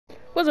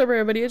What's up,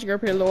 everybody? It's your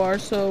girl Loar.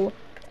 So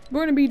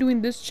we're gonna be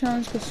doing this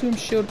challenge, consume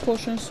shield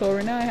potions. So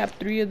right now I have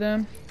 3 of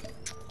them,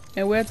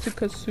 and we have to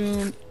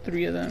consume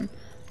 3 of them.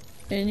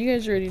 And you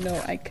guys already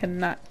know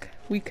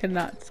we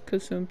cannot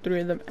consume 3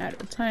 of them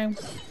at a time.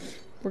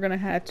 We're gonna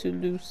have to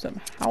lose some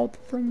health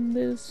from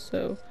this.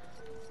 So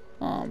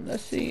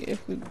let's see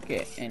if we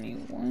get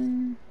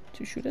anyone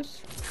to shoot us.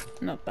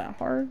 Not that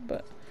hard,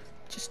 but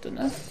just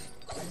enough.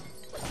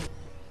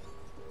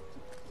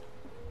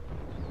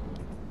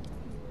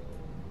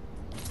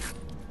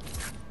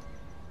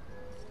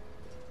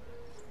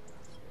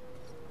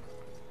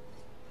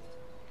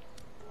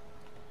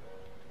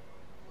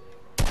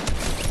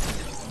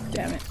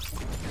 Damn it.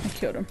 I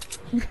killed him.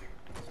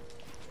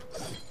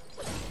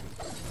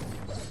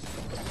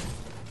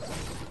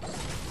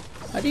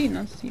 I did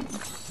not see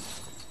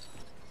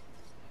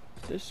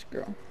this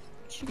girl.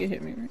 She can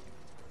hit me, right?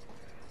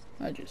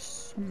 I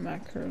just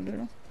smack her a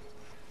little.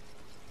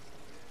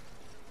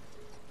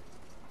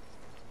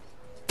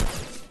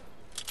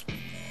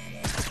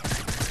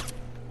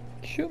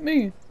 Shoot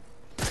me!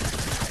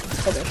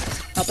 Oh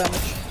gosh, not that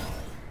much.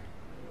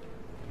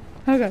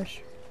 Oh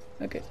gosh.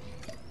 Okay.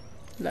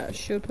 Last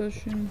shield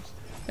potions.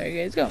 There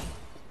you guys go.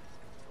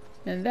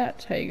 And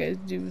that's how you guys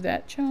do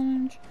that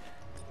challenge.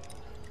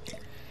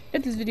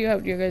 If this video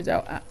helped you guys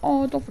out at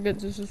all, don't forget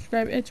to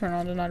subscribe and turn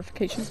on the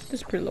notifications. This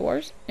is Pretty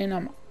Wars, and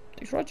I'm out.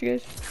 Thanks for watching,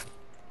 guys.